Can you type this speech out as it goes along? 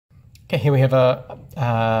Okay, here we have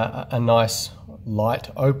a nice light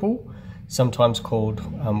opal, sometimes called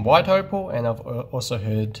white opal, and I've also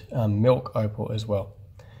heard milk opal as well.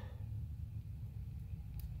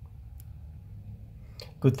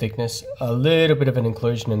 Good thickness, a little bit of an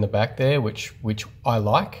inclusion in the back there, which I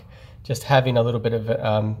like. Just having a little bit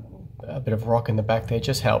of rock in the back there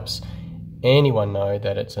just helps anyone know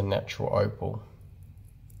that it's a natural opal.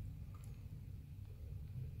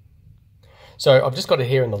 So I've just got it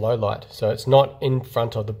here in the low light, so it's not in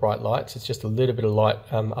front of the bright lights, it's just a little bit of light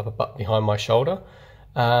up behind my shoulder.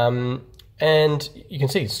 And you can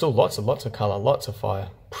see still lots of colour, lots of fire,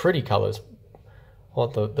 pretty colours, all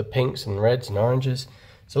the pinks and reds and oranges.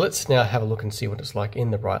 So let's now have a look and see what it's like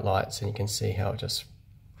in the bright lights, and you can see how it just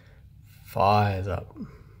fires up.